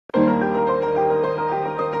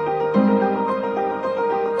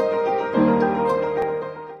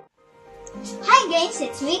guys,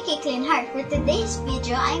 it's me, Caitlin Hart. For today's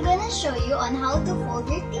video, I'm gonna show you on how to fold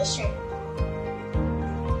your t-shirt.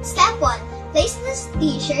 Step 1. Place this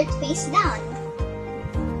t-shirt face down.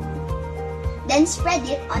 Then spread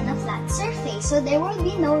it on a flat surface so there will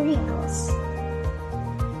be no wrinkles.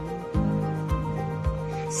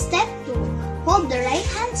 Step 2. Fold the right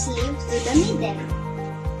hand sleeve to the middle.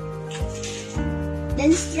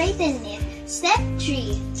 Then straighten it. Step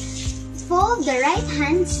 3. Fold the right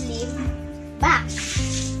hand sleeve back.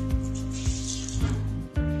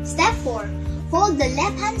 Step 4. Fold the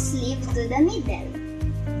left hand sleeve to the middle.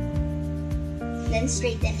 Then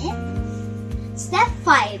straighten it. Step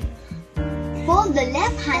 5. Fold the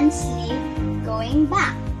left hand sleeve going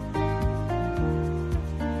back.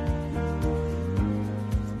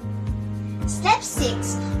 Step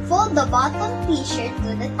 6. Fold the bottom t-shirt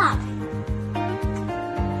to the top.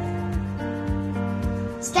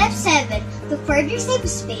 Step 7. To further save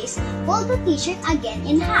space, fold the t-shirt again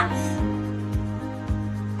in half.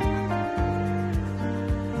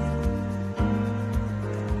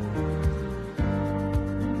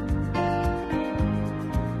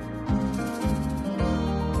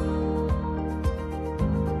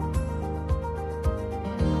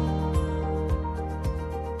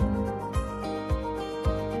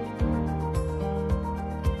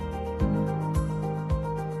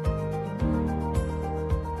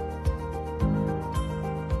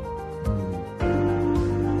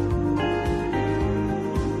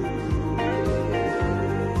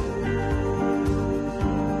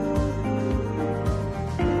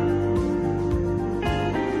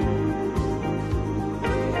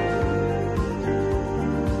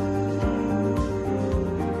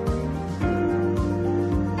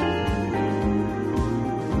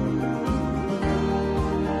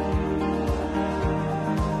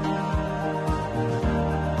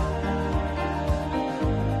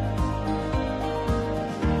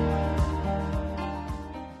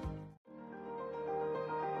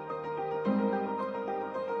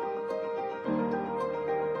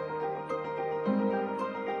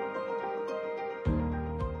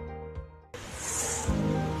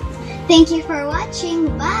 Thank you for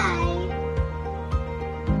watching. Bye!